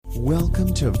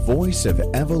Welcome to Voice of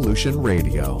Evolution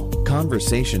Radio.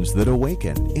 Conversations that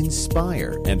awaken,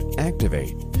 inspire, and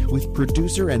activate with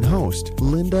producer and host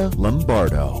Linda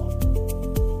Lombardo.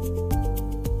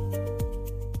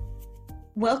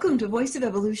 Welcome to Voice of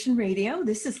Evolution Radio.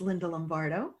 This is Linda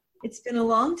Lombardo. It's been a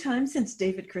long time since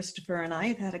David Christopher and I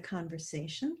have had a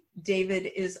conversation.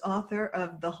 David is author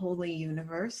of The Holy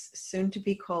Universe, soon to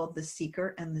be called The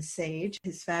Seeker and the Sage,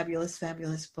 his fabulous,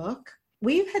 fabulous book.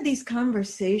 We've had these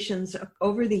conversations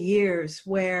over the years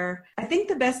where I think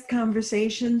the best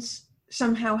conversations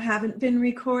somehow haven't been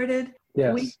recorded.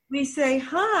 Yes. We say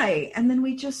hi, and then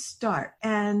we just start.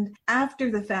 And after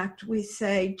the fact, we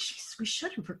say, geez, we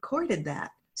should have recorded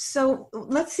that. So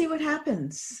let's see what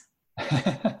happens.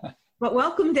 But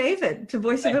welcome, David, to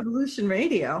Voice of Evolution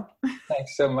Radio.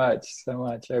 Thanks so much.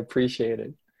 I appreciate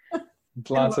it.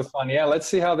 It's lots of fun. Yeah, let's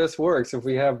see how this works. If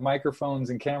we have microphones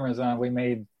and cameras on, we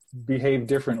may behave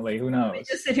differently. Who knows? We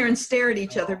just sit here and stare at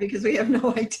each other because we have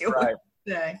no idea what to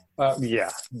say.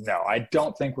 No, I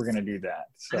don't think we're going to do that.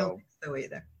 I don't think so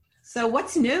either. So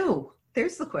what's new?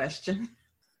 There's the question.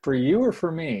 For you or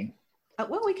for me?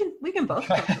 Well, we can both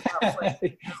talk about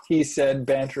it. He said,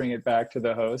 bantering it back to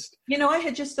the host. You know, I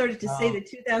had just started to say that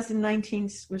 2019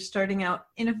 was starting out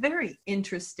in a very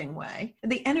interesting way.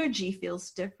 The energy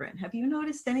feels different. Have you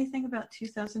noticed anything about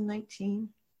 2019?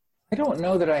 I don't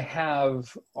know that I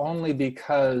have, only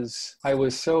because I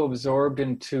was so absorbed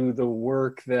into the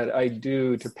work that I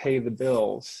do to pay the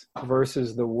bills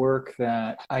versus the work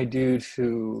that I do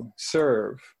to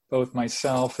serve both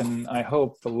myself and I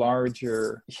hope the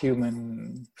larger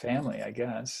human family, I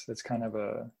guess. That's kind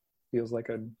of feels like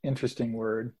an interesting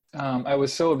word. I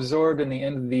was so absorbed in the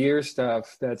end of the year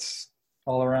stuff that's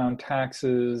all around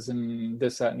taxes and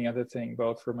this, that, and the other thing,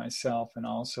 both for myself and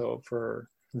also for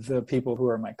the people who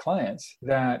are my clients,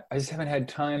 that I just haven't had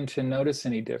time to notice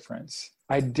any difference.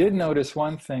 I did notice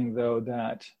one thing, though,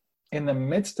 that in the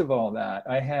midst of all that,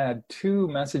 I had 2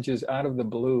 messages out of the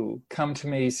blue come to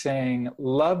me saying,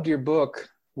 loved your book,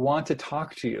 want to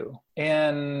talk to you.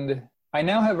 And I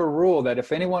now have a rule that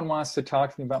if anyone wants to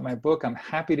talk to me about my book, I'm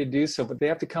happy to do so, but they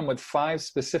have to come with 5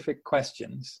 specific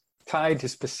questions tied to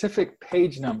specific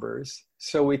page numbers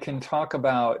so we can talk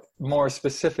about more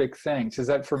specific things. Because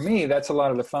that, for me, that's a lot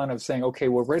of the fun of saying, okay,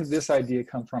 well, where did this idea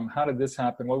come from? How did this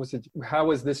happen? How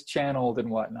was this channeled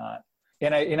and whatnot?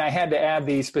 And I had to add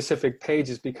these specific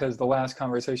pages because the last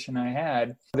conversation I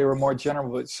had, they were more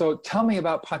general. So tell me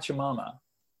about Pachamama,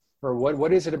 or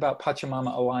what is it about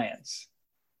Pachamama Alliance?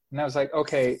 And I was like,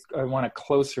 okay, I want a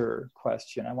closer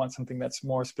question. I want something that's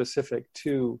more specific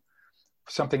to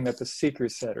something that the seeker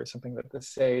said or something that the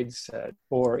sage said.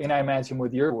 Or, and I imagine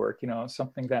with your work,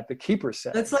 something that the keeper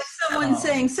said. It's like someone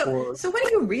saying, so what do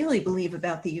you really believe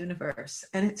about the universe?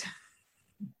 And it's...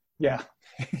 Yeah.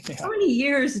 How many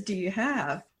years do you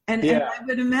have? And I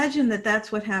would imagine that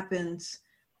that's what happens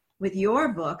with your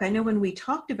book. I know when we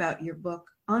talked about your book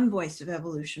on Voice of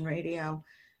Evolution Radio,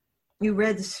 you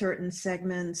read certain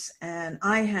segments and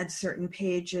I had certain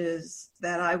pages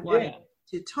that I wanted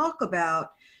to talk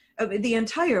about. The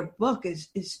entire book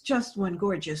is just one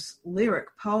gorgeous lyric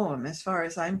poem as far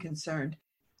as I'm concerned.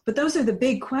 But those are the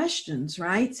big questions,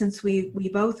 right? Since we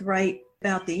both write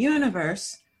about the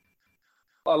universe.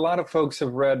 A lot of folks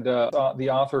have read the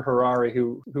author Harari,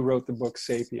 who wrote the book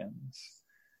Sapiens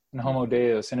and Homo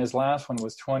Deus, and his last one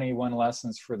was 21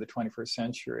 Lessons for the 21st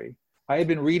Century. I had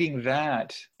been reading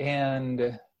that,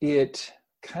 and it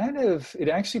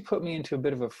actually put me into a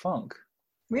bit of a funk.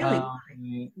 Really?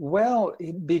 Well,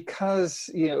 because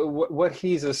what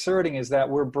he's asserting is that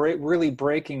we're really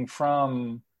breaking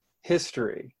from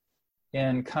history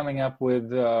and coming up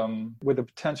with a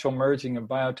potential merging of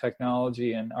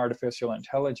biotechnology and artificial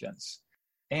intelligence.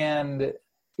 And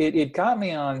it got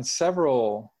me on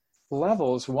several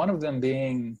levels, one of them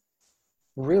being,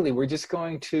 really, we're just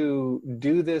going to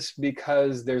do this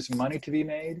because there's money to be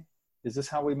made? Is this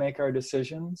how we make our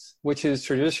decisions? Which is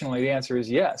traditionally, the answer is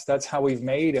yes. That's how we've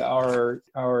made our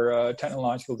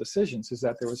technological decisions, is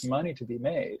that there was money to be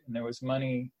made, and there was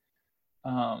money,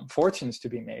 fortunes to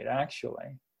be made,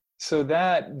 actually. So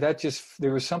that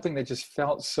there was something that just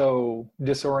felt so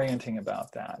disorienting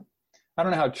about that. I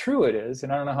don't know how true it is,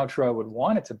 and I don't know how true I would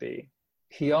want it to be.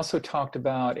 He also talked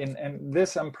about, and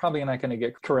this I'm probably not going to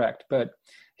get correct, but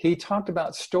he talked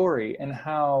about story and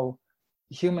how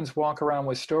humans walk around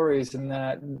with stories and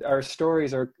that our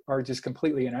stories are just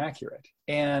completely inaccurate,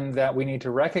 and that we need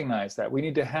to recognize that. We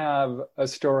need to have a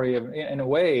story of, in a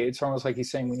way, it's almost like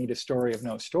he's saying we need a story of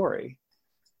no story.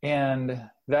 And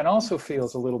that also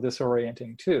feels a little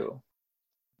disorienting too.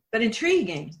 But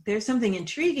intriguing. There's something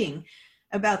intriguing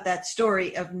about that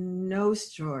story of no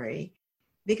story.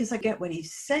 because I get what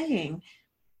he's saying.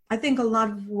 I think a lot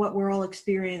of what we're all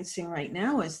experiencing right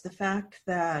now is the fact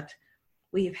that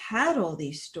we've had all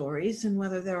these stories, and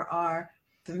whether there are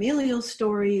familial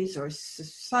stories or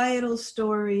societal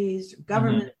stories,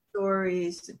 government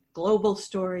stories, global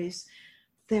stories,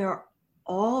 they're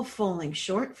all falling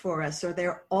short for us, or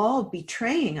they're all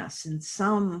betraying us in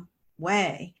some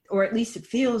way, or at least it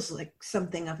feels like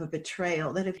something of a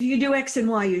betrayal, that if you do X and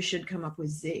Y, you should come up with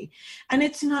Z. And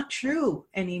it's not true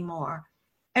anymore.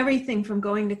 Everything from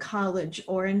going to college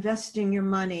or investing your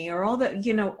money or all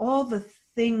the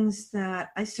things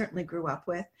that I certainly grew up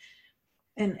with,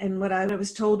 and what I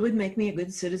was told would make me a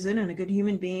good citizen and a good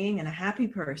human being and a happy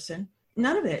person,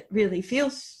 none of it really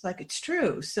feels like it's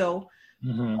true. So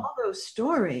all those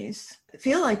stories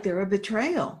feel like they're a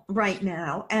betrayal right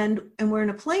now. And we're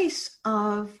in a place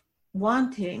of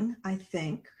wanting, I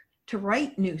think, to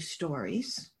write new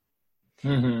stories,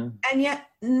 and yet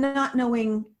not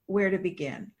knowing where to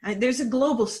begin. There's a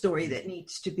global story that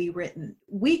needs to be written.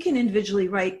 We can individually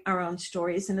write our own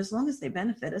stories, and as long as they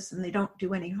benefit us and they don't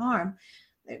do any harm,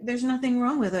 there's nothing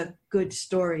wrong with a good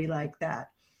story like that.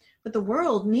 But the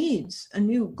world needs a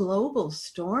new global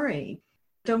story.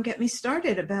 Don't get me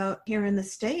started about here in the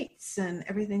States and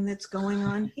everything that's going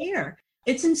on here.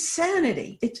 It's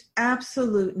insanity. It's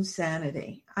absolute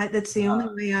insanity. That's the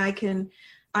only way I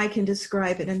can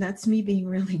describe it, and that's me being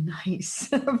really nice.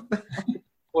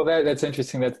 Well, that's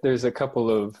interesting. That there's a couple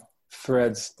of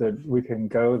threads that we can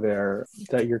go there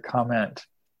that your comment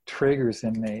triggers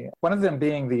in me. One of them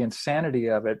being the insanity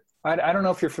of it. I don't know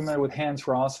if you're familiar with Hans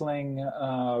Rosling,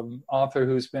 author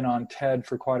who's been on TED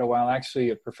for quite a while.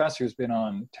 Actually, a professor who's been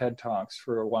on TED Talks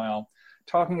for a while,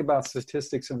 talking about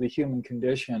statistics of the human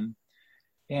condition.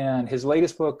 And his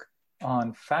latest book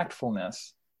on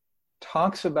factfulness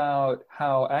talks about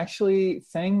how actually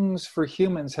things for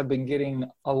humans have been getting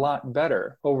a lot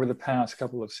better over the past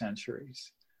couple of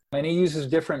centuries. And he uses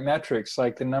different metrics,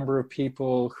 like the number of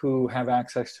people who have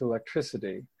access to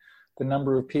electricity, the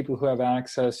number of people who have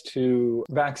access to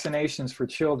vaccinations for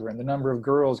children, the number of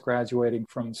girls graduating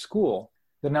from school,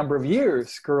 the number of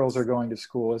years girls are going to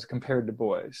school as compared to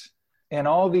boys. And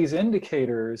all these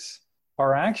indicators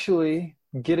are actually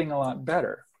getting a lot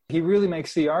better. He really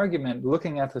makes the argument,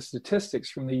 looking at the statistics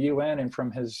from the UN and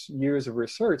from his years of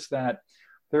research, that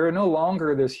there are no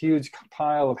longer this huge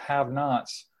pile of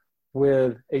have-nots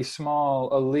with a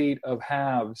small elite of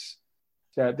haves,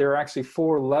 that there are actually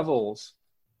 4 levels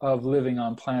of living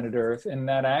on planet Earth, and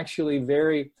that actually,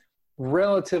 very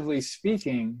relatively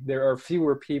speaking, there are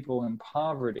fewer people in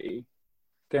poverty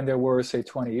than there were, say,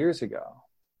 20 years ago.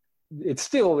 It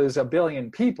still is a billion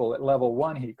people at level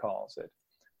 1, he calls it,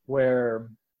 where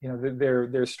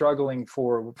they're struggling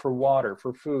for water,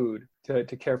 for food, to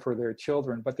care for their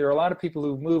children. But there are a lot of people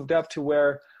who've moved up to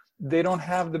where they don't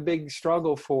have the big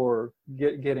struggle for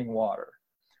getting water.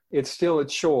 It's still a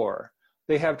chore.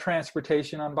 They have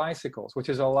transportation on bicycles, which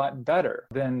is a lot better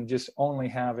than just only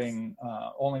being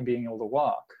able to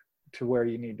walk to where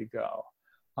you need to go.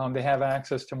 They have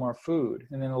access to more food.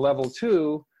 And then level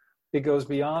 2, it goes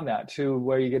beyond that to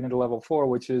where you get into level 4,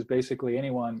 which is basically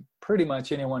pretty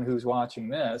much anyone who's watching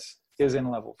this is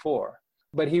in level 4.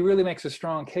 But he really makes a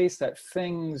strong case that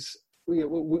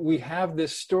we have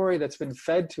this story that's been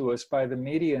fed to us by the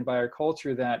media and by our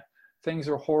culture that things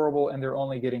are horrible and they're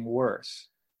only getting worse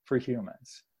for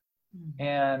humans.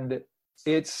 And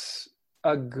it's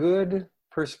a good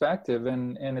perspective,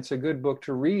 and it's a good book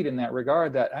to read in that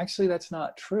regard, that actually that's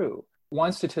not true.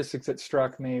 One statistic that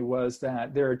struck me was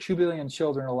that there are 2 billion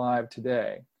children alive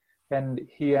today. And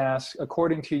he asked,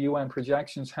 according to UN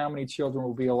projections, how many children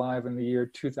will be alive in the year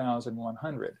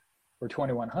 2100 or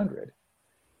 2100?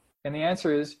 And the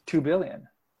answer is 2 billion.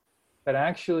 That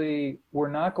actually we're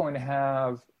not going to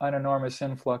have an enormous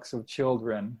influx of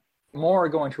children. More are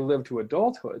going to live to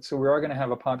adulthood. So we are going to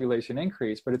have a population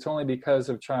increase, but it's only because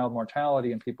of child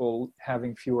mortality and people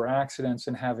having fewer accidents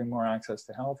and having more access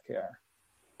to healthcare.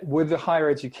 With the higher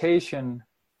education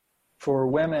for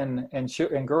women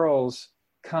and girls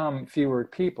come fewer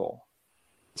people.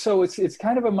 So it's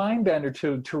kind of a mind bender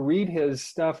to read his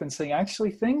stuff and say,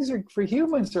 actually, things for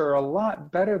humans are a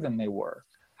lot better than they were.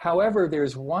 However,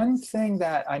 there's one thing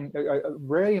a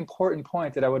very important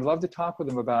point that I would love to talk with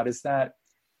him about, is that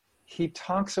he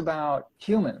talks about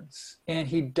humans, and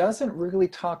he doesn't really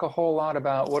talk a whole lot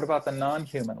about what about the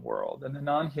non-human world and the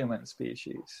non-human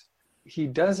species. He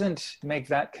doesn't make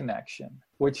that connection,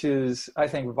 which is, I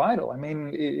think, vital. I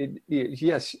mean,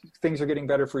 yes, things are getting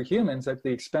better for humans at the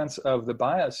expense of the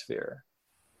biosphere.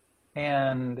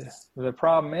 And the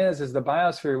problem is the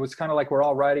biosphere was kind of like we're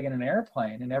all riding in an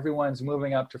airplane and everyone's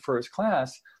moving up to first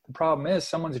class. The problem is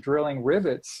someone's drilling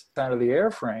rivets out of the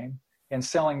airframe and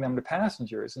selling them to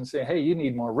passengers and say, hey, you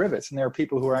need more rivets. And there are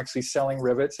people who are actually selling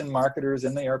rivets, and marketers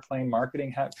in the airplane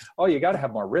marketing you got to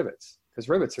have more rivets, because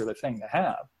rivets are the thing to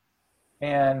have.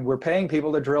 And we're paying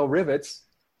people to drill rivets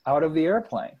out of the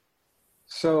airplane.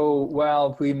 So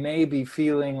while we may be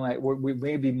feeling like we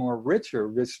may be more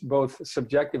richer, both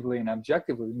subjectively and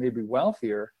objectively, we may be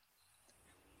wealthier,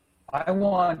 I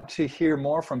want to hear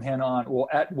more from him on, well,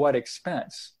 at what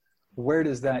expense? Where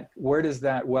does that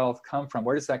wealth come from?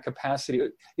 Where does that capacity,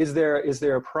 is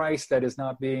there a price that is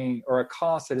not being, or a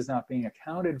cost that is not being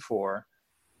accounted for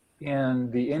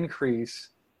in the increase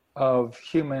of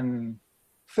human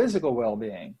physical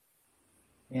well-being?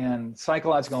 And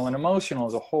psychological and emotional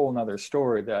is a whole nother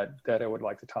story that I would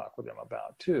like to talk with them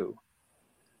about too.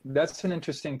 That's an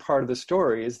interesting part of the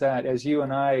story, is that as you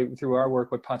and I, through our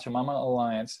work with Pachamama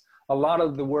Alliance, a lot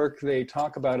of the work they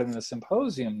talk about in the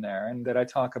symposium there, and that I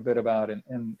talk a bit about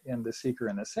in The Seeker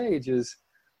and the Sage, is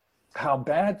how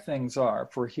bad things are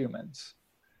for humans.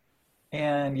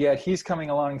 And yet he's coming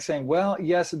along and saying, well,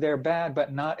 yes, they're bad,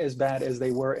 but not as bad as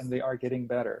they were, and they are getting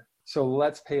better. So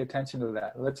let's pay attention to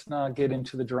that. Let's not get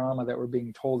into the drama that we're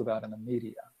being told about in the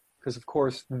media. Because, of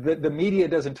course, the media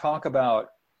doesn't talk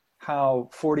about how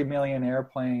 40 million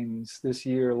airplanes this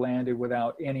year landed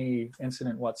without any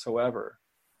incident whatsoever.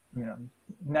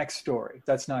 Next story.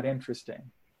 That's not interesting.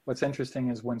 What's interesting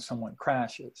is when someone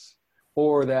crashes,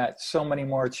 or that so many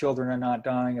more children are not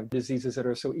dying of diseases that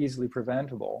are so easily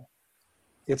preventable.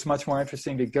 It's much more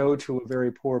interesting to go to a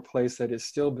very poor place that is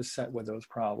still beset with those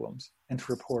problems and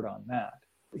to report on that.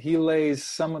 He lays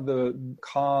some of the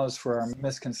cause for our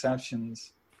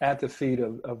misconceptions at the feet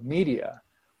of media,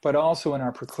 but also in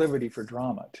our proclivity for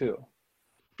drama too.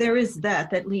 There is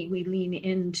that we lean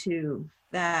into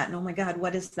that. And oh my God,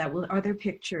 what is that? Well, are there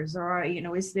pictures, or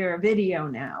is there a video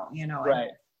now?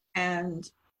 Right. And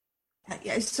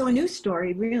so a news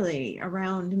story really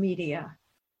around media,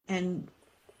 and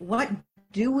what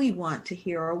do we want to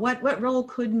hear, or what role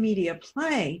could media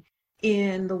play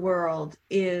in the world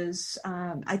is,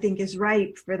 I think, is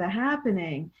ripe for the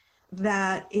happening,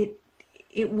 that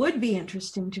it would be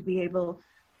interesting to be able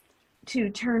to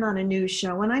turn on a news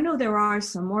show. And I know there are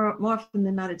some, more often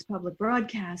than not, it's public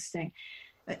broadcasting.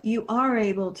 You are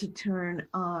able to turn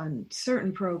on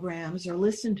certain programs or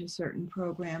listen to certain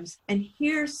programs and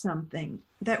hear something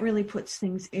that really puts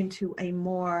things into a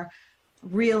more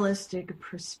realistic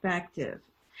perspective.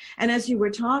 And as you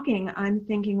were talking, I'm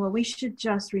thinking, well, we should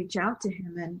just reach out to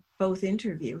him and both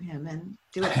interview him and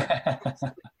do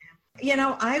it.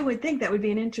 I would think that would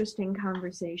be an interesting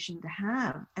conversation to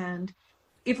have. And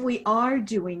if we are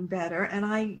doing better, and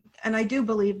I do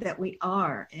believe that we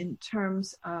are, in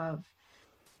terms of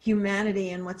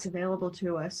humanity and what's available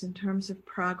to us in terms of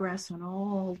progress on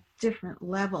all different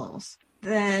levels,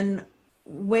 then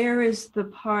where is the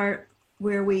part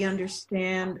where we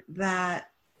understand that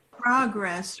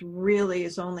progress really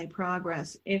is only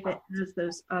progress if it has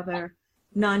those other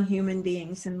non-human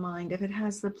beings in mind, if it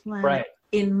has the planet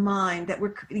in mind, that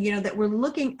we're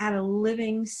looking at a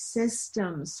living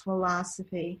systems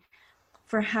philosophy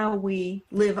for how we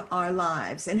live our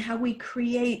lives and how we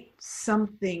create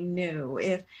something new.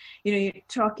 If you're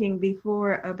talking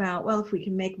before about, well, if we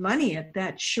can make money at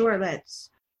that, sure, let's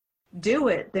do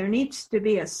it. There needs to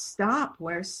be a stop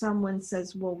where someone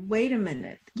says, well, wait a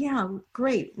minute. Yeah,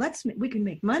 great. We can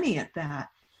make money at that.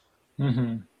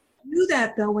 Mm-hmm. Do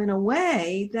that, though, in a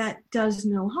way that does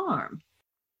no harm.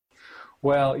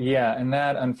 Well, yeah. And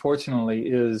that, unfortunately,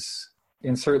 is,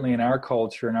 and certainly in our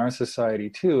culture, in our society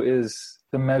too, is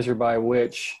the measure by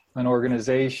which an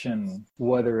organization,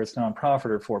 whether it's nonprofit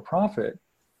or for-profit,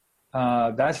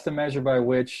 that's the measure by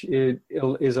which it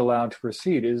is allowed to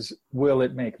proceed, is will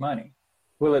it make money?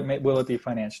 Will it be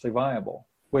financially viable?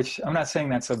 Which I'm not saying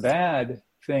that's a bad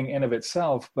thing in of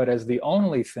itself, but as the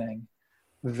only thing,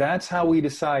 that's how we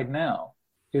decide now,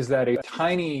 is that a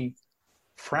tiny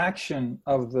fraction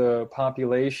of the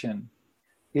population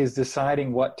is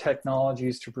deciding what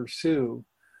technologies to pursue,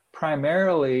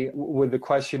 primarily with the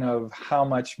question of how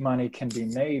much money can be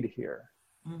made here.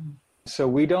 Mm-hmm. So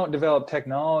we don't develop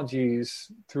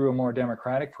technologies through a more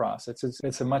democratic process.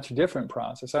 It's a much different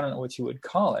process. I don't know what you would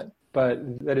call it, but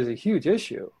that is a huge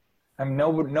issue. I mean,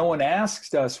 no one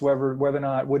asked us whether or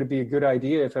not would it be a good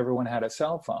idea if everyone had a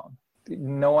cell phone.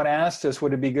 No one asked us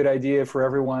would it be a good idea for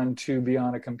everyone to be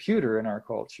on a computer in our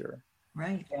culture.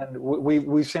 Right. And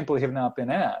we simply have not been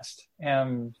asked.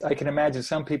 And I can imagine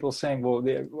some people saying, well,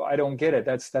 I don't get it.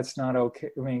 That's not okay.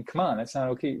 I mean, come on, that's not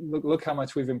okay. Look how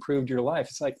much we've improved your life.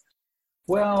 It's like,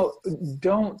 Well,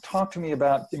 don't talk to me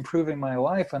about improving my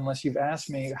life unless you've asked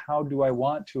me, how do I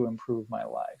want to improve my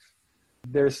life?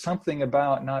 There's something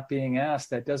about not being asked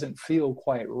that doesn't feel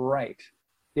quite right.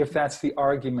 If that's the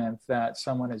argument that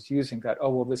someone is using, that, oh,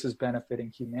 well, this is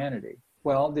benefiting humanity.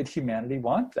 Well, did humanity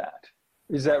want that?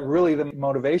 Is that really the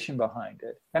motivation behind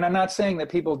it? And I'm not saying that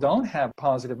people don't have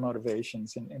positive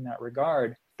motivations in that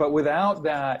regard, but without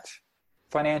that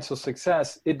financial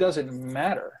success, it doesn't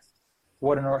matter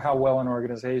how well an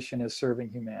organization is serving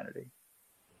humanity.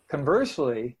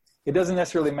 Conversely, it doesn't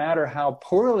necessarily matter how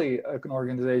poorly an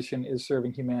organization is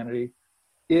serving humanity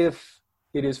if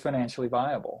it is financially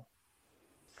viable.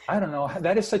 I don't know.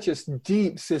 That is such a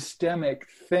deep systemic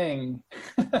thing.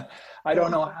 I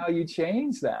don't know how you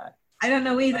change that. I don't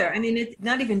know either. I mean, it's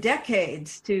not even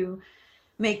decades to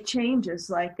make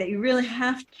changes like that. You really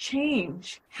have to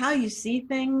change how you see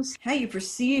things, how you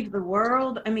perceive the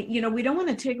world. I mean, we don't want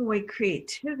to take away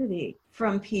creativity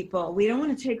from people. We don't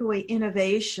want to take away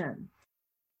innovation.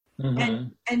 Mm-hmm.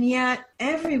 And yet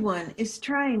everyone is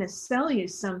trying to sell you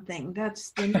something.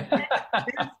 That's the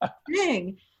best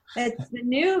thing. That's the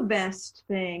new best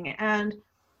thing. And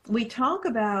we talk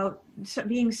about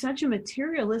being such a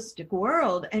materialistic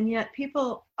world, and yet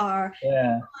people are,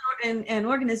 and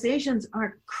organizations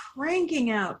are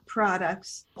cranking out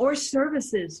products or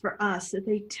services for us that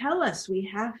they tell us we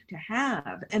have to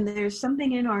have. And there's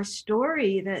something in our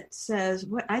story that says,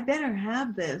 "What, I better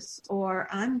have this, or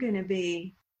I'm going to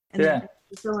be," and then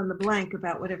you fill in the blank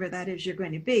about whatever that is you're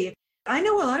going to be. I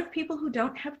know a lot of people who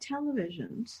don't have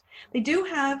televisions. They do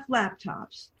have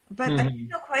laptops. But I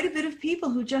know quite a bit of people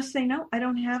who just say, no, I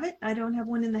don't have it. I don't have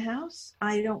one in the house.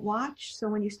 I don't watch. So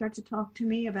when you start to talk to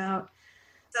me about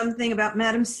something about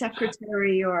Madam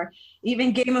Secretary or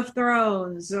even Game of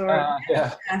Thrones or any,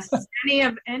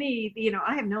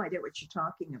 I have no idea what you're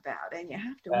talking about. And you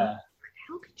have to wonder,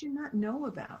 how could you not know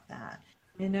about that?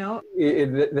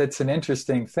 That's an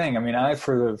interesting thing. I mean,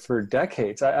 for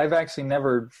decades, I've actually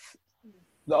never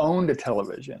owned a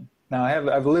television. Now,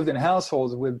 I've lived in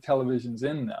households with televisions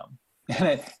in them.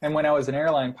 And when I was an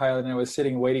airline pilot and I was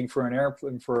sitting waiting for an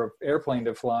airplane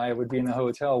to fly, I would be in the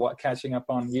hotel catching up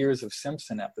on years of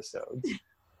Simpson episodes.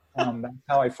 That's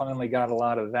how I finally got a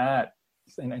lot of that.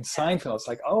 And Seinfeld, it's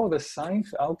like, oh, the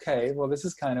Seinfeld, okay, well, this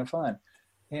is kind of fun.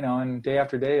 And day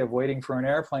after day of waiting for an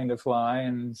airplane to fly.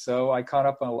 And so I caught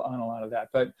up on a lot of that.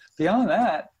 But beyond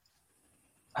that,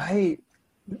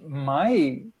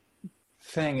 my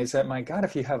thing is that, my God,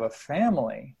 if you have a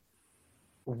family,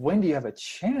 when do you have a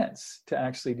chance to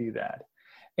actually do that?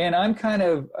 And I'm kind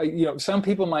of, some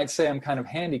people might say I'm kind of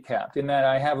handicapped in that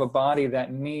I have a body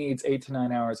that needs 8 to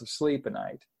 9 hours of sleep a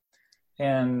night.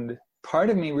 And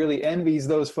part of me really envies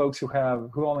those folks who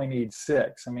only need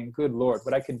 6. I mean, good Lord,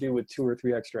 what I could do with 2 or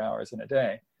 3 extra hours in a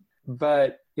day.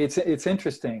 But it's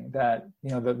interesting that,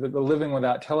 the living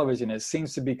without television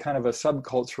seems to be kind of a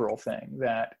subcultural thing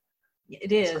that,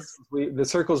 it is the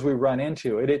circles we run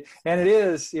into it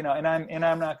is, and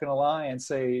I'm not going to lie and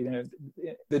say,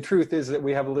 the truth is that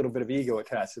we have a little bit of ego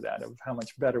attached to that, of how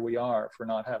much better we are for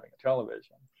not having a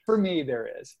television. For me, there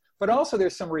is, but also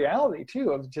there's some reality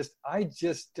too of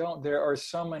there are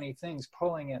so many things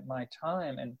pulling at my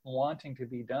time and wanting to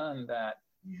be done that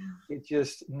it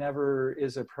just never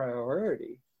is a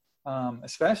priority,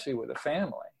 especially with a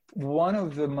family. One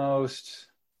of the most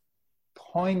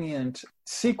poignant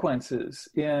sequences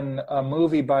in a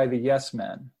movie by the Yes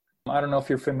Men. I don't know if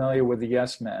you're familiar with the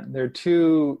Yes Men. They're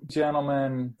 2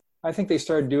 gentlemen. I think they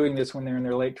started doing this when they're in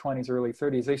their late 20s, early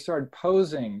 30s. They started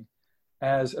posing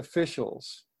as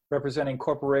officials, representing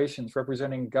corporations,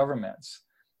 representing governments.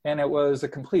 And it was a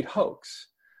complete hoax.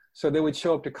 So they would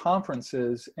show up to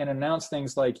conferences and announce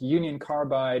things like Union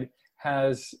Carbide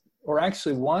has, or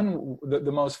actually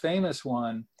the most famous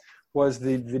one, was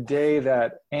the day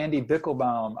that Andy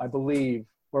Bickelbaum, I believe,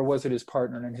 or was it his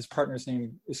partner, and his partner's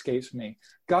name escapes me,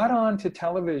 got on to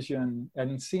television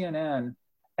and CNN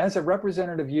as a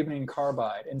representative of Union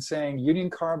Carbide and saying, Union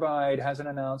Carbide has an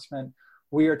announcement.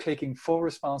 We are taking full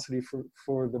responsibility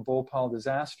for the Bhopal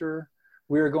disaster.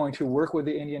 We are going to work with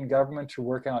the Indian government to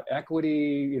work out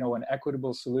equity, an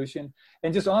equitable solution,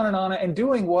 and just on, and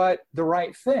doing the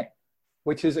right thing,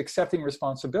 which is accepting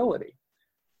responsibility.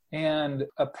 And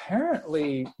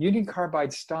apparently, Union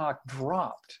Carbide stock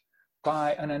dropped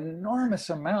by an enormous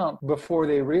amount before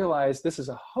they realized this is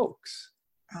a hoax.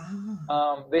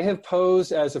 They have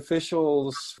posed as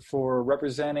officials for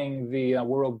representing the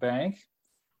World Bank,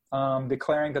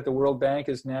 declaring that the World Bank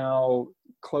is now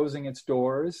closing its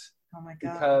doors. Oh my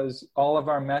God. Because all of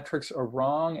our metrics are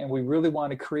wrong, and we really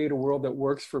want to create a world that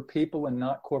works for people and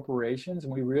not corporations.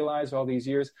 And we realized all these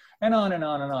years, and on and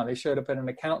on and on. They showed up at an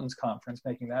accountants conference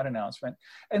making that announcement.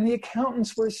 And the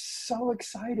accountants were so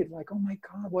excited, like, oh my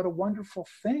God, what a wonderful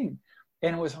thing.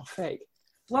 And it was all fake.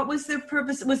 What was their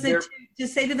purpose? Was it to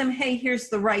say to them, hey, here's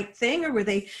the right thing? Or were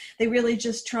they really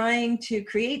just trying to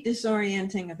create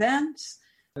disorienting events?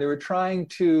 They were trying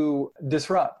to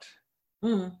disrupt.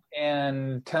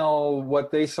 And tell what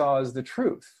they saw as the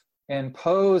truth and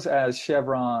pose as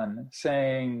Chevron,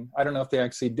 saying, I don't know if they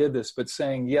actually did this, but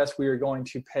saying, yes, we are going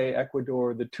to pay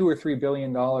Ecuador the $2 or $3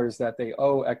 billion that they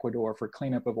owe Ecuador for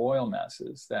cleanup of oil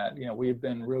messes, that, you know, we've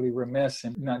been really remiss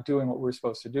in not doing what we're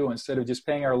supposed to do, instead of just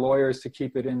paying our lawyers to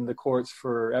keep it in the courts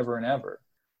forever and ever.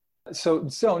 So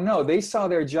no, they saw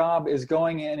their job as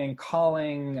going in and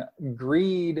calling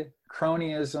greed,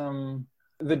 cronyism,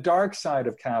 the dark side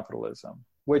of capitalism,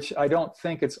 which I don't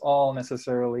think it's all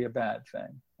necessarily a bad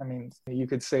thing. I mean, you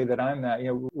could say that I'm that, you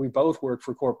know, we both work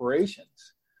for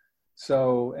corporations.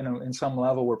 So in some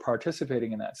level, we're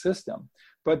participating in that system,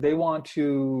 but they want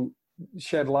to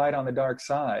shed light on the dark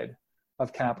side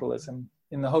of capitalism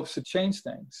in the hopes to change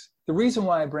things. The reason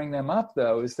why I bring them up,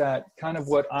 though, is that kind of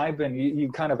what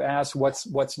you kind of asked,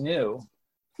 what's new.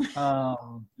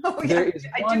 There is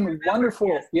one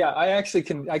wonderful, I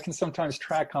can sometimes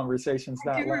track conversations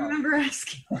that well. I do remember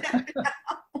asking that.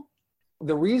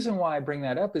 The reason why I bring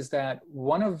that up is that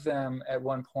one of them at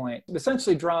one point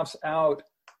essentially drops out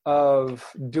of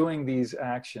doing these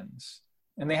actions.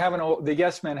 And they have the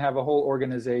Yes Men have a whole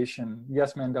organization,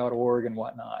 yesmen.org and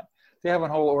whatnot. They have a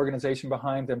whole organization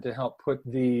behind them to help put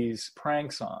these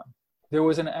pranks on. There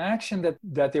was an action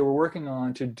that they were working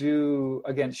on to do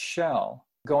against Shell,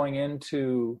 going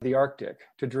into the Arctic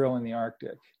to drill in the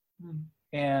Arctic.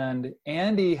 And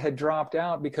Andy had dropped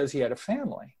out because he had a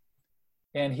family.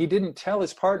 And he didn't tell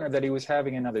his partner that he was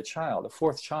having another child, a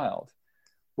fourth child,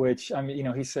 which, I mean, you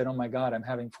know, he said, oh my God, I'm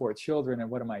having 4 children and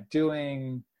what am I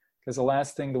doing? Because the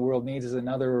last thing the world needs is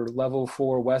another level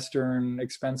 4 Western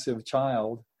expensive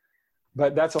child.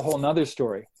 But that's a whole nother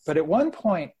story. But at one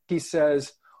point he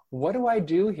says, what do I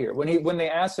do here? When they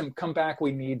asked him, come back,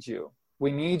 we need you.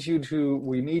 We need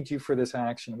you for this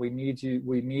action. We need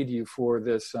you for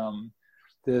this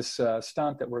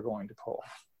stunt that we're going to pull.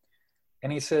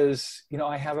 And he says, you know,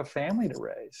 I have a family to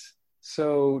raise.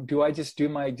 So do I just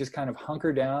kind of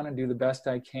hunker down and do the best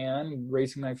I can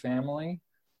raising my family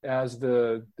as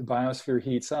the biosphere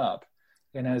heats up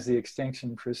and as the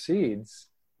extinction proceeds?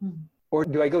 Or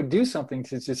do I go do something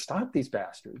to just stop these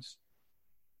bastards?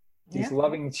 These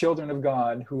loving children of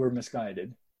God who are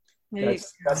misguided.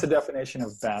 That's the definition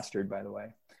of bastard, by the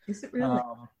way. Is it really?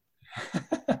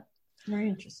 Very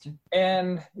interesting.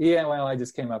 And I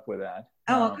just came up with that.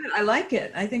 Oh, good. I like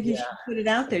it. I think you should put it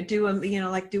out there. Do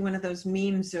one of those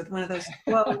memes or one of those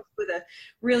quotes with a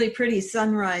really pretty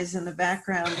sunrise in the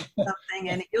background or something,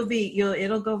 and it'll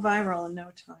go viral in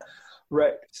no time.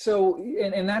 Right. So,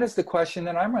 and that is the question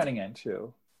that I'm running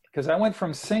into. Because I went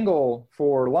from single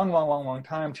for a long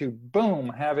time to boom,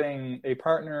 having a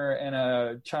partner and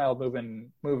a child move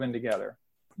in together.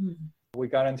 We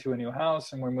got into a new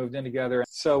house and we moved in together.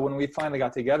 So when we finally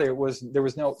got together, there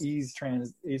was no ease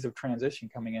of transition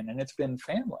coming in, and it's been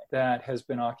family that has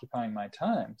been occupying my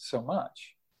time so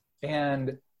much.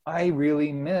 And I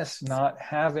really miss not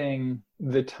having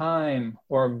the time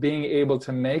or being able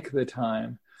to make the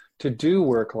time to do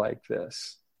work like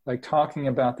this. Like talking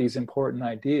about these important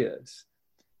ideas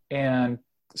and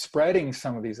spreading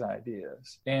some of these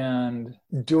ideas and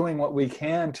doing what we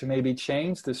can to maybe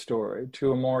change the story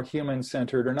to a more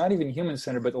human-centered, or not even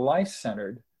human-centered, but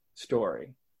life-centered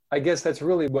story. I guess that's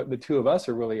really what the two of us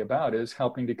are really about, is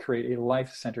helping to create a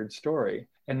life-centered story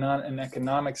and not an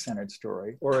economic-centered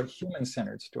story or a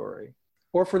human-centered story,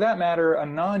 or for that matter, a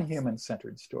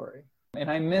non-human-centered story. And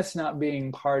I miss not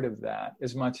being part of that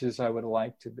as much as I would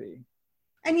like to be.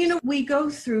 And, you know, we go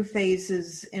through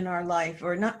phases in our life,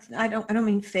 or not, I don't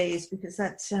mean phase because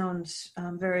that sounds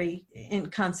very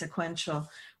inconsequential.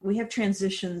 We have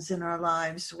transitions in our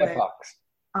lives where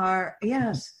our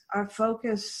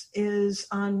focus is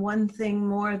on one thing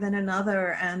more than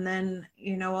another. And then,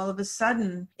 you know, all of a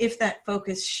sudden, if that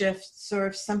focus shifts or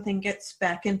if something gets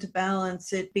back into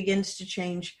balance, it begins to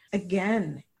change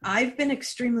again. I've been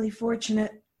extremely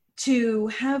fortunate to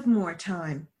have more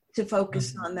time to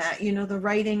focus on that. You know, the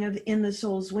writing of In the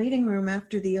Soul's Waiting Room,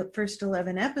 after the first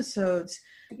 11 episodes,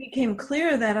 it became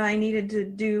clear that I needed to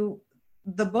do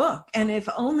the book, and if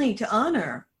only to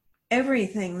honor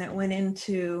everything that went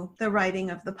into the writing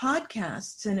of the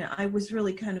podcasts. And I was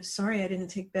really kind of sorry I didn't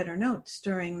take better notes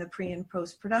during the pre and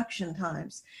post production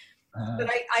times. But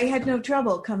I had no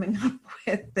trouble coming up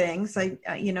with things. I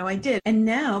did. And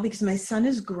now, because my son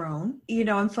is grown,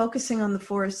 I'm focusing on the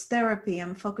forest therapy.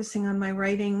 I'm focusing on my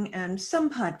writing and some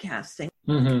podcasting.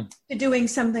 To doing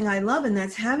something I love, and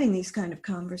that's having these kind of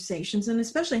conversations, and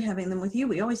especially having them with you.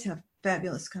 We always have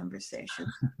fabulous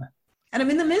conversations. And I'm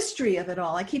in the mystery of it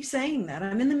all. I keep saying that.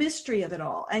 I'm in the mystery of it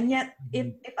all. And yet,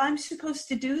 if I'm supposed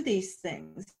to do these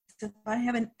things, if I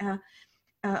have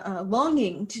a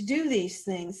longing to do these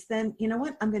things, then you know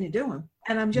what? I'm going to do them.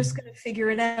 And I'm just going to figure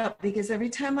it out, because every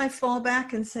time I fall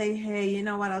back and say, hey, you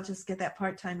know what? I'll just get that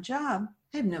part-time job.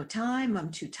 I have no time.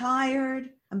 I'm too tired.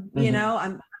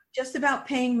 I'm just about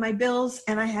paying my bills,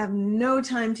 and I have no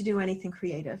time to do anything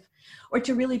creative or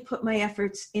to really put my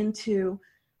efforts into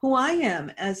who I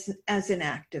am as an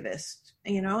activist,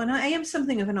 and I am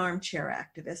something of an armchair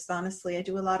activist. Honestly, I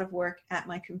do a lot of work at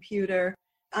my computer.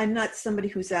 I'm not somebody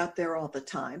who's out there all the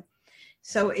time.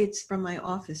 So it's from my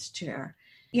office chair.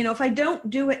 If I don't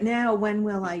do it now, when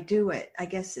will I do it? I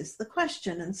guess is the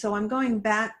question. And so I'm going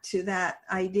back to that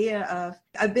idea of,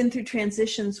 I've been through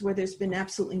transitions where there's been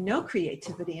absolutely no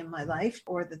creativity in my life,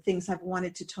 or the things I've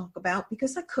wanted to talk about,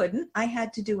 because I couldn't. I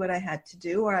had to do what I had to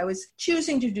do, or I was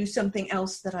choosing to do something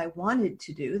else that I wanted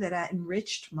to do that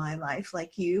enriched my life,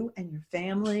 like you and your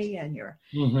family and your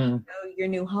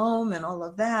new home and all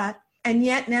of that. And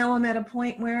yet now I'm at a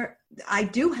point where I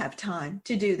do have time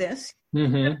to do this.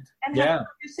 And have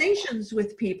conversations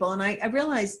with people. And I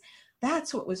realized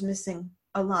that's what was missing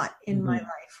a lot in my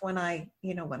life when I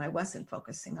wasn't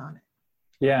focusing on it.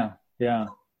 Yeah.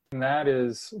 And that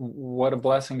is, what a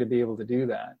blessing to be able to do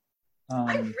that.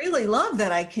 I really love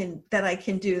that I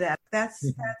can do that. That's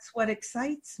what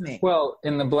excites me. Well,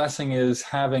 and the blessing is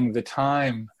having the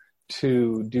time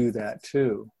to do that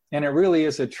too. And it really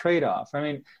is a trade-off. I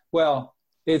mean, well,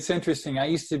 it's interesting. I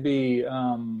used to be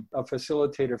a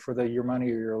facilitator for the Your Money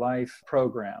or Your Life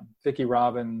program. Vicki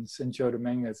Robbins and Joe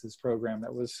Dominguez's program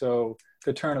that was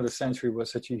the turn of the century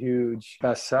was such a huge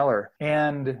bestseller.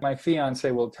 And my fiance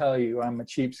will tell you I'm a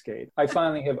cheapskate. I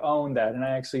finally have owned that. And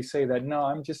I actually say that, no,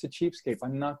 I'm just a cheapskate.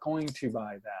 I'm not going to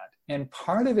buy that. And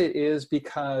part of it is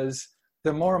because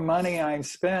the more money I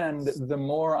spend, the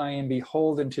more I am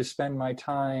beholden to spend my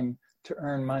time to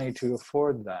earn money to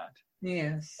afford that.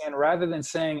 Yes. And rather than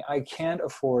saying I can't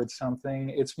afford something,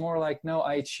 it's more like, no,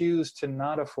 I choose to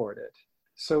not afford it.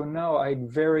 So no, I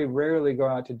very rarely go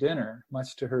out to dinner,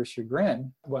 much to her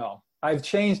chagrin. Well, I've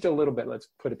changed a little bit, let's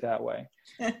put it that way.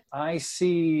 I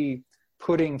see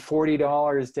putting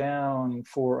 $40 down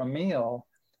for a meal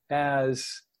as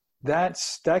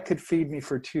that could feed me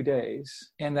for 2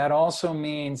 days. And that also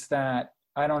means that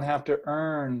I don't have to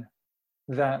earn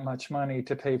that much money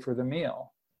to pay for the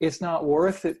meal. It's not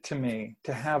worth it to me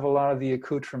to have a lot of the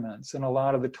accoutrements and a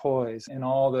lot of the toys and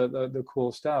all the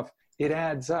cool stuff. It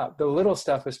adds up. The little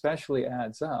stuff especially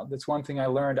adds up. That's one thing I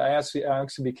learned. I actually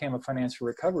became a financial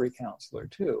recovery counselor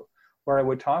too, where I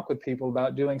would talk with people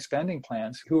about doing spending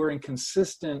plans who are in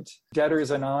consistent Debtors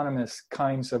Anonymous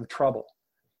kinds of trouble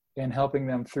and helping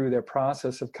them through their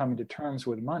process of coming to terms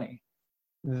with money.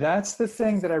 That's the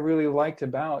thing that I really liked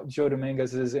about Joe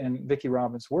Dominguez's and Vicki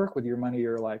Robbins' work with Your Money,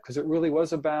 Your Life, because it really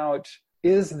was about,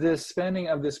 is this spending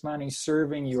of this money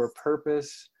serving your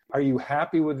purpose? Are you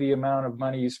happy with the amount of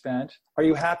money you spent? Are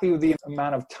you happy with the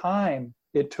amount of time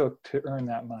it took to earn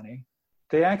that money?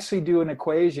 They actually do an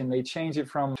equation. They change it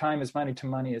from time is money to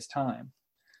money is time.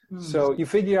 So you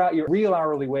figure out your real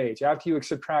hourly wage after you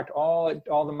subtract all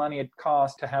the money it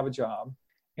costs to have a job,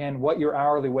 and what your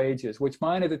hourly wage is, which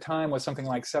mine at the time was something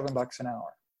like $7 an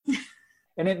hour.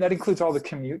 And that includes all the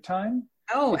commute time.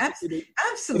 Oh, absolutely.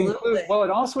 It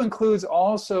also includes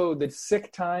the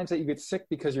sick times that you get sick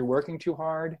because you're working too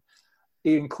hard.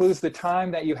 It includes the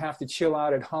time that you have to chill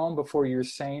out at home before you're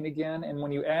sane again. And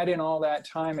when you add in all that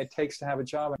time it takes to have a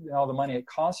job and all the money it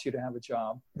costs you to have a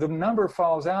job, the number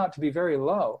falls out to be very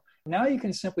low. Now you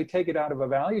can simply take it out of a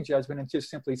value judgment and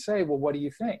just simply say, well, what do you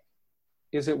think?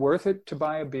 Is it worth it to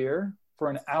buy a beer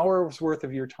for an hour's worth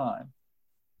of your time?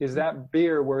 Is that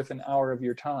beer worth an hour of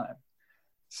your time?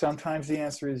 Sometimes the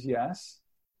answer is yes.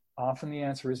 Often the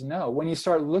answer is no. When you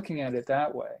start looking at it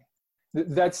that way,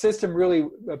 that system really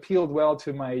appealed well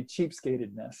to my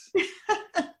cheapskatedness.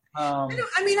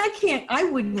 I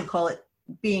wouldn't call it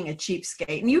being a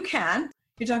cheapskate. And you can.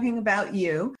 You're talking about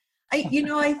you. I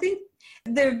think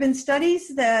there have been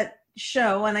studies that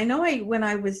show, and I know when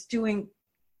I was doing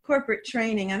corporate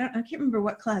training, I can't remember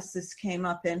what class this came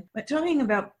up in, but talking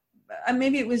about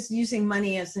maybe it was using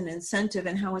money as an incentive,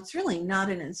 and how it's really not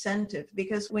an incentive,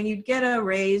 because when you get a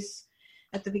raise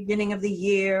at the beginning of the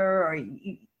year, or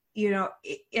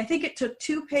I think it took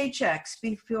 2 paychecks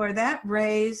before that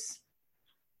raise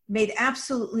made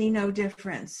absolutely no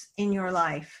difference in your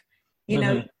life. You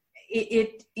know,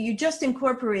 you just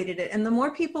incorporated it, and the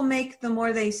more people make, the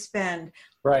more they spend.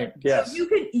 Right. Yes. So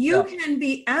you can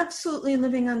be absolutely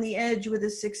living on the edge with a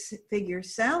 6-figure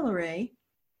salary,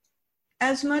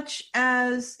 as much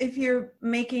as if you're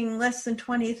making less than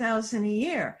 $20,000 a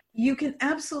year. You can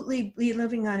absolutely be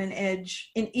living on an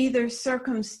edge in either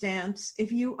circumstance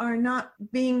if you are not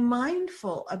being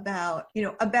mindful about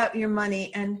your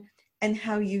money and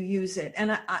how you use it.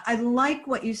 And I like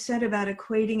what you said about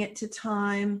equating it to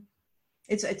time.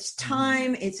 It's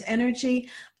time, it's energy.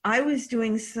 I was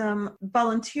doing some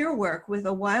volunteer work with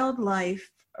a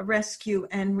wildlife rescue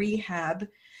and rehab,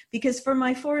 because for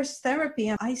my forest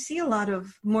therapy, I see a lot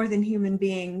of more than human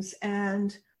beings,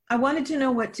 and I wanted to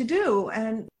know what to do.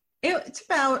 And it's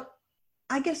about,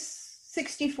 I guess,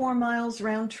 64 miles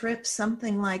round trip,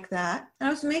 something like that. And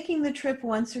I was making the trip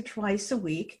once or twice a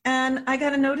week. And I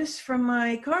got a notice from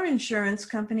my car insurance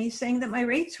company saying that my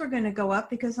rates were going to go up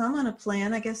because I'm on a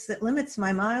plan, I guess, that limits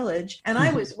my mileage. And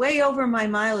I was way over my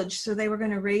mileage, so they were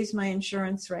going to raise my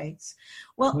insurance rates.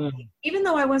 Well, even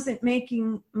though I wasn't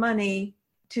making money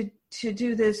to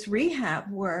do this rehab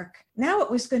work, now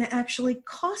it was going to actually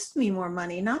cost me more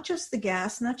money, not just the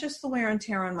gas, not just the wear and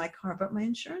tear on my car, but my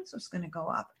insurance was going to go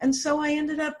up. And so I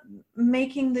ended up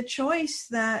making the choice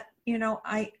that,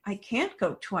 I can't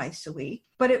go twice a week,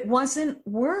 but it wasn't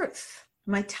worth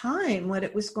my time, what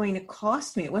it was going to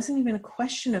cost me. It wasn't even a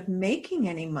question of making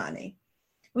any money.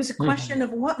 It was a question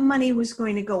of what money was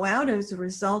going to go out as a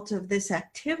result of this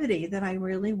activity that I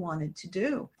really wanted to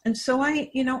do. And so I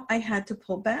had to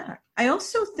pull back. I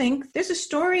also think there's a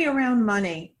story around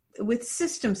money with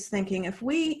systems thinking. If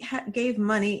we gave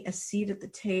money a seat at the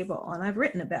table, and I've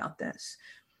written about this,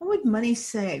 what would money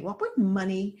say? What would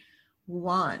money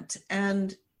want?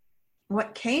 And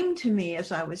what came to me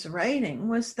as I was writing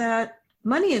was that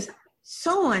money is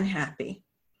so unhappy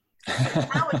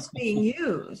how it's being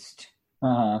used.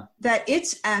 That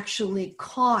it's actually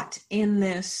caught in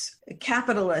this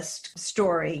capitalist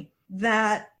story,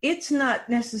 that it's not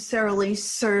necessarily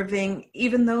serving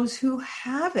even those who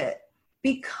have it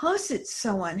because it's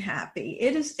so unhappy.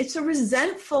 It's a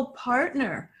resentful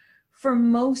partner for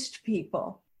most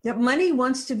people. That money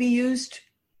wants to be used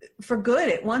for good.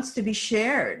 It wants to be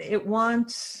shared. It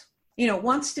wants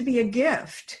to be a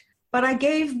gift. But I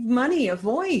gave money a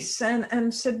voice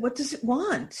and said, what does it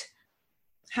want?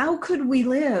 How could we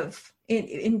live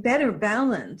in better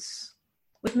balance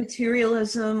with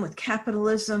materialism, with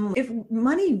capitalism, if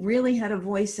money really had a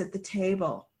voice at the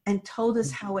table and told us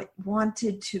how it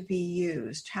wanted to be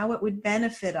used, how it would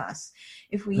benefit us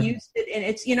if we used it? And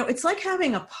it's like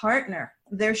having a partner.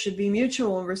 There should be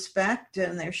mutual respect,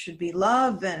 and there should be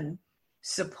love and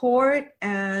support.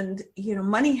 And,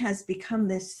 money has become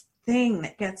this thing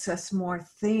that gets us more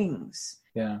things.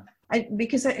 Yeah.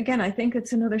 Because again, I think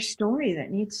it's another story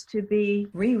that needs to be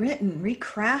rewritten,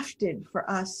 recrafted for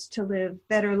us to live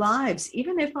better lives.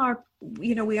 Even if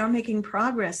we are making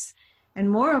progress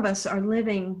and more of us are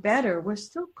living better, we're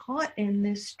still caught in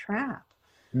this trap.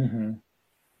 Mm-hmm.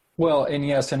 Well, and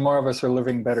yes, and more of us are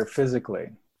living better physically.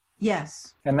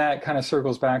 Yes. And that kind of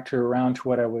circles back around to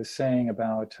what I was saying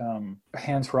about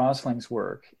Hans Rosling's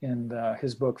work in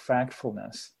his book,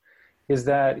 Factfulness, is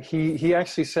that he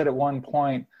actually said at one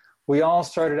point, we all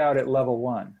started out at level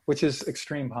 1, which is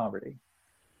extreme poverty.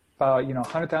 About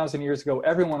 100,000 years ago,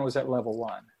 everyone was at level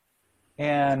 1,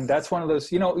 and that's one of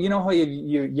those. You know how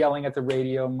you yelling at the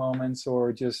radio moments,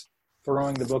 or just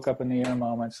throwing the book up in the air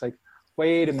moments. Like,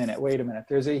 wait a minute.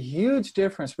 There's a huge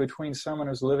difference between someone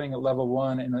who's living at level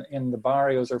 1 in the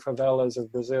barrios or favelas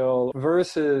of Brazil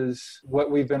versus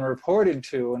what we've been reported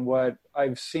to, and what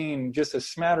I've seen just a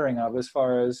smattering of as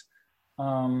far as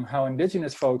how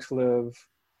indigenous folks live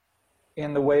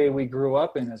in the way we grew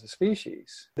up in as a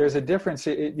species. There's a difference.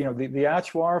 The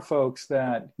Achuar folks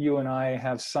that you and I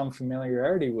have some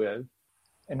familiarity with,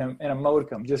 in a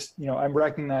modicum, just, I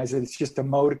recognize that it's just a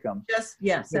modicum. Just,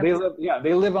 yes. They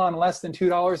live on less than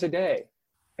 $2 a day,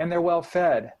 and they're well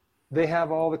fed. They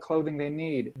have all the clothing they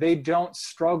need. They don't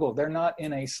struggle. They're not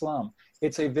in a slum.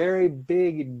 It's a very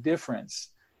big difference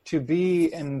to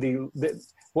be in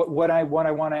what I want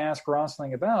to ask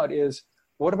Rosling about is,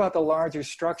 what about the larger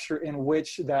structure in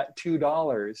which that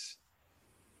 $2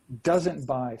 doesn't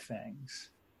buy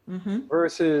things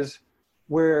versus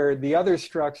where the other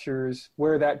structures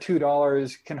where that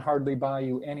 $2 can hardly buy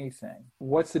you anything?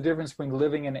 What's the difference between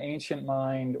living in ancient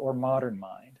mind or modern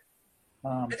mind?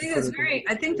 I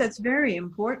think that's very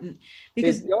important,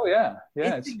 because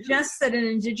it suggests that an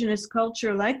indigenous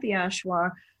culture like the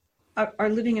Achuar are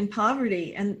living in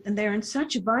poverty, and they're in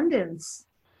such abundance.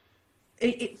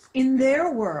 in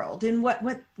their world, in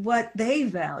what they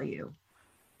value.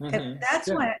 And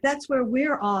that's where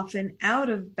we're often out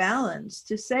of balance.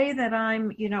 To say that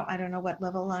I'm, I don't know what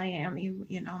level I am. You're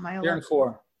in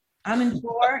 4. I'm in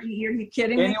 4. You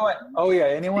kidding me?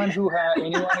 Anyone who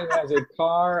has a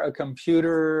car, a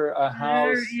computer, a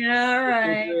house,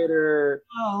 refrigerator.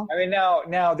 Oh. I mean,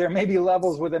 now there may be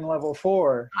levels within level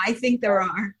 4. I think there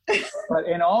are.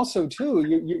 And also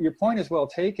too, your point is well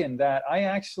taken. That I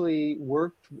actually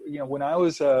worked, when I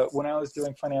was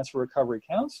doing financial recovery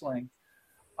counseling,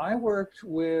 I worked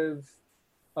with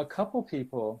a couple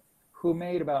people who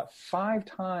made about 5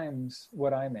 times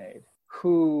what I made.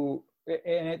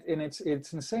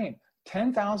 It's insane.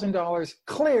 $10,000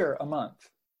 clear a month,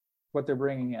 what they're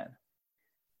bringing in,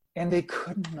 and they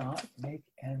could not make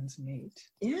ends meet.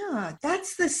 Yeah,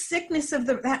 that's the sickness of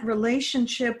that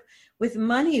relationship with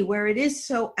money, where it is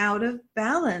so out of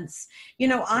balance.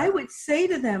 I would say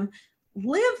to them,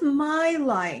 live my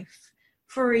life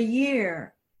for a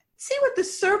year. See what the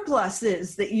surplus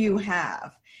is that you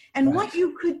have, and what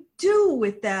you could do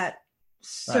with that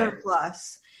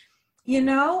surplus.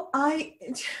 I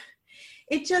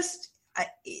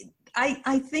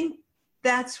think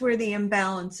that's where the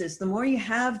imbalance is. The more you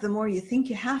have, the more you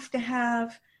think you have to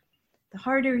have, the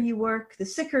harder you work, the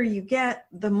sicker you get,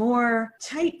 the more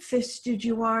tight-fisted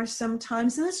you are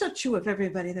sometimes. And that's not true of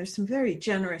everybody. There's some very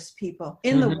generous people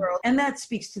in the world, and that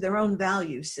speaks to their own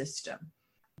value system.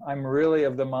 I'm really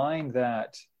of the mind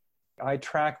that I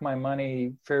track my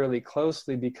money fairly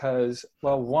closely because,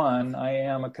 well, one, I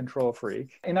am a control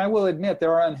freak. And I will admit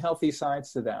there are unhealthy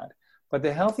sides to that. But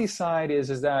the healthy side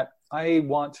is that I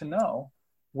want to know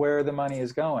where the money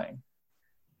is going.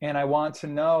 And I want to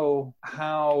know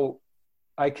how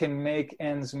I can make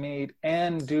ends meet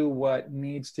and do what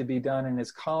needs to be done and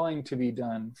is calling to be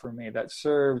done for me that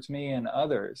serves me and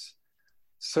others,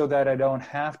 so that I don't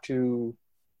have to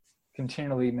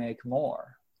continually make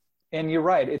more. And you're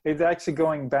right. It's actually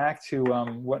going back to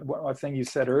what thing you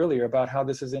said earlier about how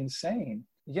this is insane.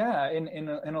 Yeah, in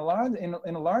a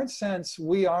large sense,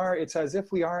 it's as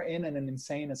if we are in an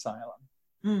insane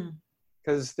asylum,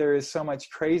 because there is so much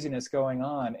craziness going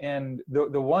on. And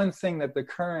the one thing that the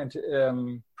current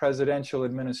presidential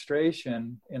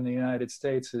administration in the United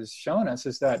States has shown us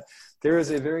is that there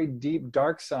is a very deep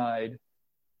dark side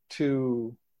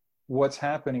to what's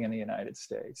happening in the United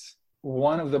States.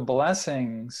 One of the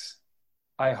blessings,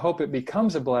 I hope it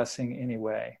becomes a blessing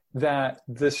anyway, that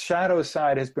the shadow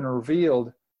side has been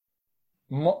revealed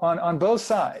on both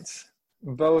sides,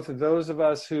 both those of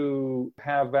us who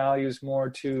have values more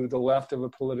to the left of a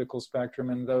political spectrum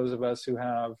and those of us who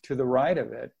have to the right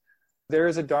of it. There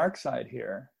is a dark side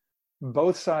here.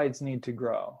 Both sides need to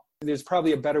grow. There's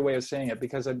probably a better way of saying it,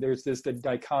 because there's the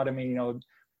dichotomy,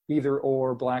 either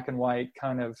or, black and white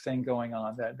kind of thing going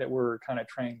on that we're kind of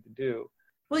trained to do.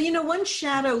 Well, one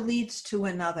shadow leads to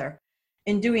another.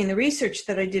 In doing the research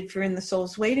that I did for In the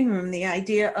Soul's Waiting Room, the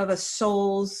idea of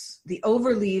the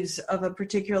overleaves of a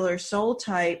particular soul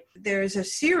type, there's a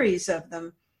series of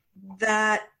them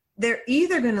that they're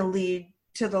either going to lead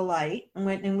to the light,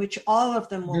 in which all of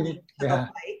them will lead to the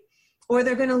light, or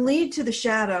they're going to lead to the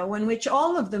shadow, in which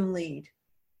all of them lead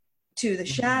to the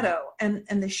shadow. And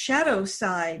the shadow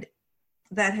side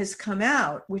that has come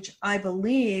out, which I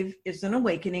believe is an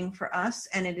awakening for us,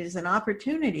 and it is an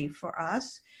opportunity for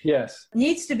us,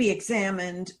 needs to be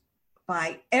examined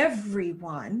by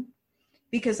everyone,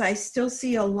 because I still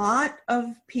see a lot of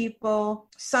people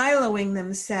siloing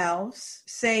themselves,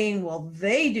 saying, well,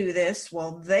 they do this,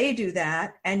 well, they do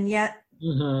that, and yet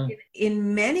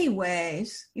in many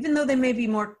ways, even though they may be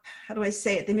more,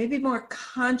 they may be more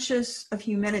conscious of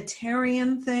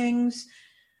humanitarian things.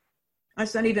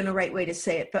 That's not even a right way to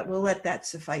say it, but we'll let that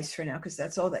suffice for now, because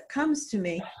that's all that comes to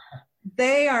me.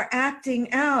 They are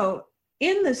acting out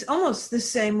in this almost the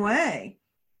same way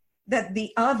that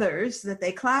the others that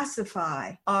they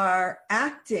classify are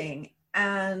acting.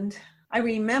 And I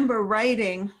remember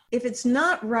writing, if it's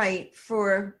not right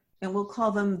for, and we'll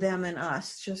call them them and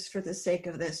us, just for the sake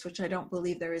of this, which I don't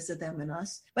believe there is a them and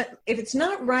us, but if it's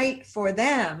not right for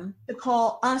them to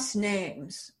call us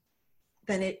names,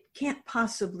 then it can't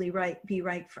possibly be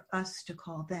right for us to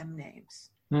call them names.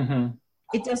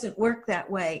 It doesn't work that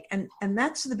way. And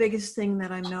that's the biggest thing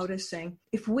that I'm noticing.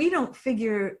 If we don't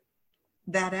figure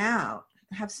that out,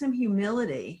 have some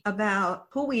humility about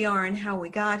who we are and how we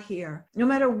got here, no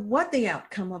matter what the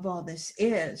outcome of all this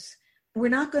is, we're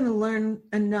not going to learn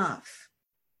enough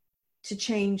to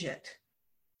change it.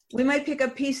 We might pick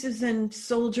up pieces and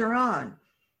soldier on,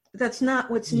 but that's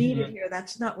not what's needed here.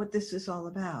 That's not what this is all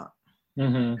about. You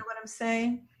know what I'm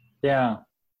saying? Yeah.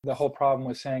 the whole problem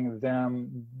was saying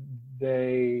them,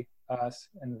 they, us,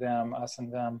 and them, us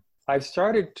and them. I've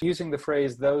started using the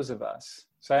phrase those of us.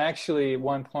 So I actually at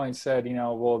one point said,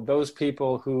 well, those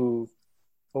people who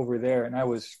over there, and I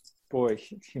was, boy,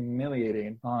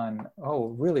 humiliating on, oh,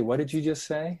 really, what did you just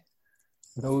say?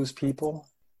 Those people?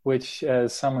 Which,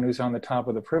 as someone who's on the top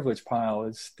of the privilege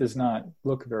pile, does not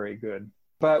look very good.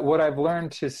 But what I've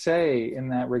learned to say in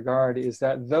that regard is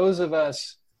that those of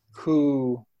us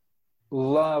who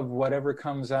love whatever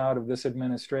comes out of this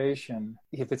administration,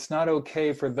 if it's not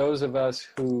okay for those of us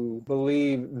who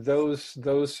believe those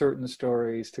certain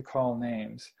stories to call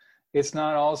names, it's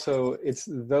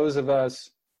those of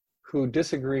us who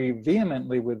disagree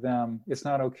vehemently with them, it's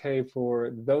not okay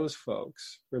for those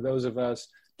folks, for those of us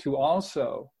to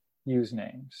also use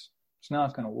names. It's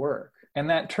not going to work. And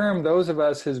that term, those of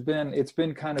us, it's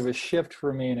been kind of a shift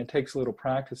for me, and it takes a little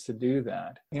practice to do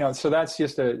that. So that's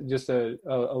just a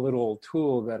little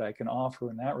tool that I can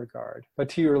offer in that regard. But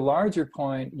to your larger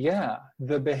point, yeah,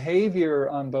 the behavior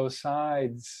on both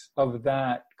sides of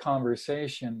that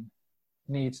conversation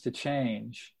needs to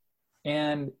change.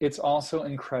 And it's also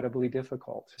incredibly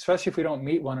difficult, especially if we don't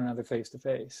meet one another face to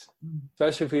face,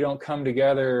 especially if we don't come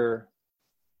together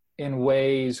in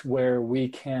ways where we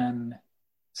can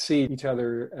see each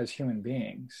other as human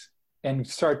beings and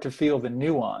start to feel the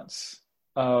nuance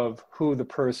of who the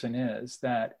person is,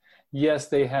 that yes,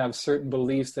 they have certain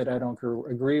beliefs that I don't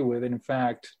agree with, and in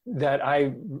fact, that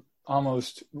I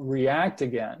almost react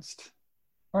against,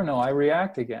 I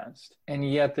react against, and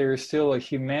yet there's still a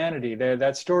humanity there.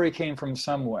 That story came from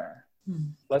somewhere.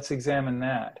 Let's examine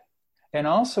that. And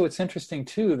also it's interesting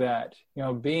too that,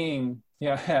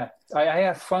 I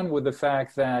have fun with the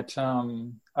fact that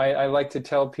I like to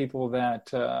tell people that,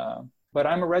 but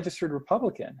I'm a registered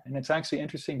Republican, and it's actually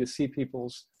interesting to see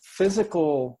people's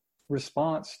physical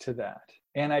response to that.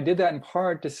 And I did that in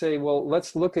part to say, well,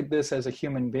 let's look at this as a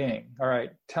human being. All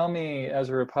right, tell me as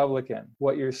a Republican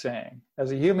what you're saying.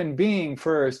 As a human being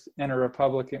first, and a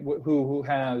Republican who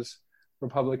has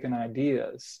Republican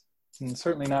ideas, and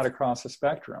certainly not across the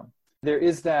spectrum. There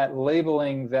is that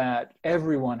labeling that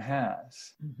everyone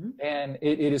has. And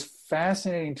it is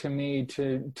fascinating to me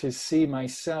to see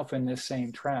myself in this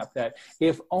same trap, that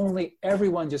if only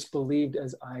everyone just believed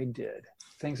as I did,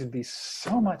 things would be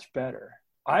so much better.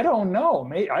 I don't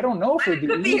know. I don't know if it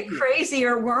could be a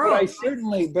crazier world. But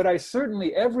I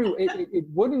certainly, it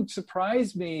wouldn't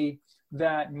surprise me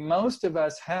that most of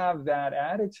us have that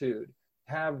attitude,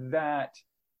 have that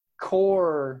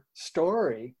core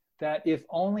story, that if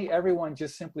only everyone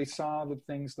just simply saw the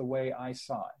things the way I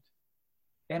saw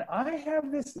it. And I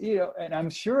have this, and I'm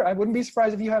sure I wouldn't be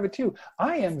surprised if you have it too.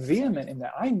 I am vehement in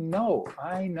that. I know.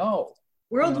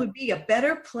 World would be a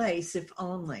better place if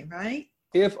only, right?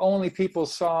 If only people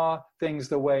saw things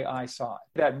the way I saw it.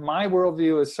 That my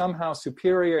worldview is somehow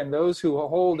superior, and those who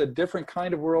hold a different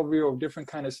kind of worldview or a different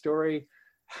kind of story,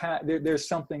 there's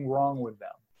something wrong with them.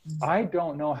 I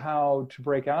don't know how to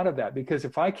break out of that, because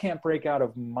if I can't break out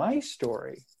of my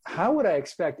story, how would I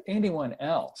expect anyone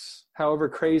else, however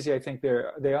crazy I think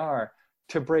they are,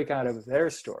 to break out of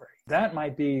their story? That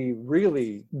might be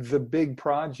really the big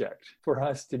project for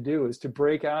us to do, is to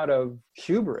break out of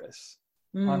hubris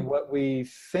on what we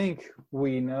think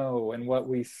we know and what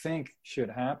we think should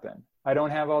happen. I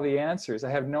don't have all the answers. I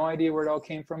have no idea where it all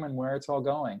came from and where it's all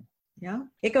going. Yeah.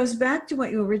 It goes back to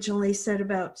what you originally said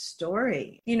about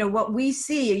story. What we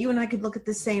see, you and I could look at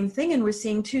the same thing and we're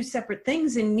seeing two separate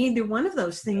things, and neither one of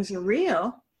those things are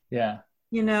real. Yeah.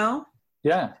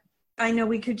 Yeah. I know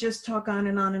we could just talk on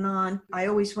and on and on. I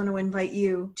always want to invite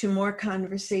you to more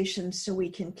conversations so we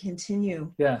can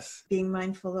continue. Yes. Being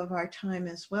mindful of our time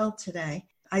as well today.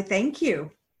 I thank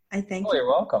you. You're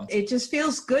welcome. It just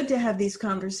feels good to have these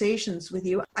conversations with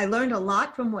you. I learned a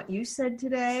lot from what you said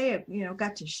today.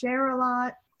 Got to share a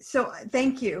lot. So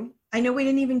thank you. I know we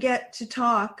didn't even get to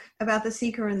talk about the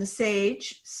seeker and the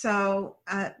sage. So,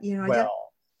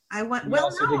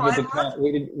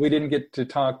 we didn't get to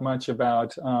talk much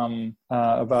about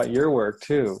your work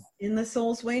too. In the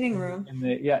soul's waiting room.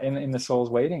 In the soul's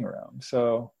waiting room.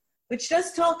 So, which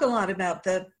does talk a lot about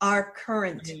our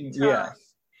current time.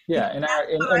 Yeah,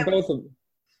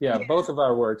 both of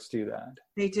our works do that.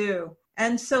 They do.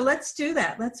 And so let's do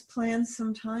that. Let's plan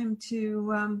some time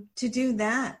to do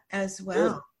that as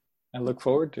well. Good. I look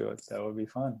forward to it. That would be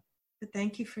fun. But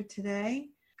thank you for today.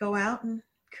 Go out and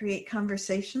create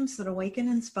conversations that awaken,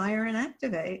 inspire, and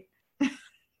activate.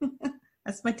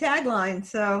 That's my tagline.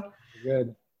 So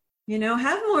good.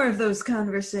 Have more of those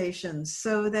conversations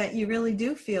so that you really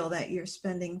do feel that you're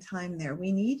spending time there.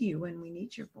 We need you and we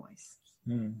need your voice.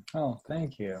 Oh,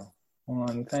 thank you. Well,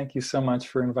 and thank you so much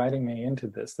for inviting me into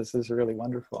this. This is really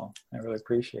wonderful. I really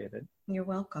appreciate it. You're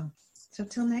welcome. So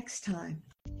till next time.